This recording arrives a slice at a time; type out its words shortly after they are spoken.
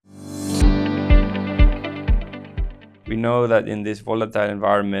We know that in this volatile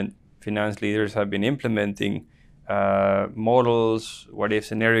environment, finance leaders have been implementing models, what-if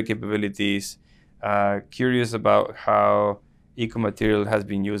scenario capabilities, curious about how eco-material has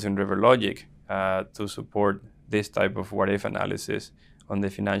been used in RiverLogic to support this type of what-if analysis on the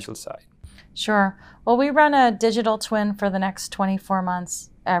financial side. Sure. Well, we run a digital twin for the next 24 months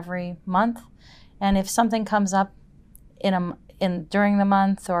every month. And if something comes up during the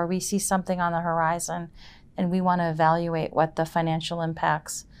month, or we see something on the horizon and we want to evaluate what the financial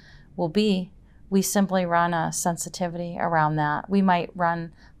impacts will be, we simply run a sensitivity around that. We might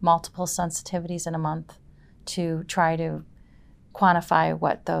run multiple sensitivities in a month to try to quantify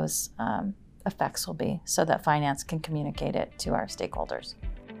what those effects will be so that finance can communicate it to our stakeholders.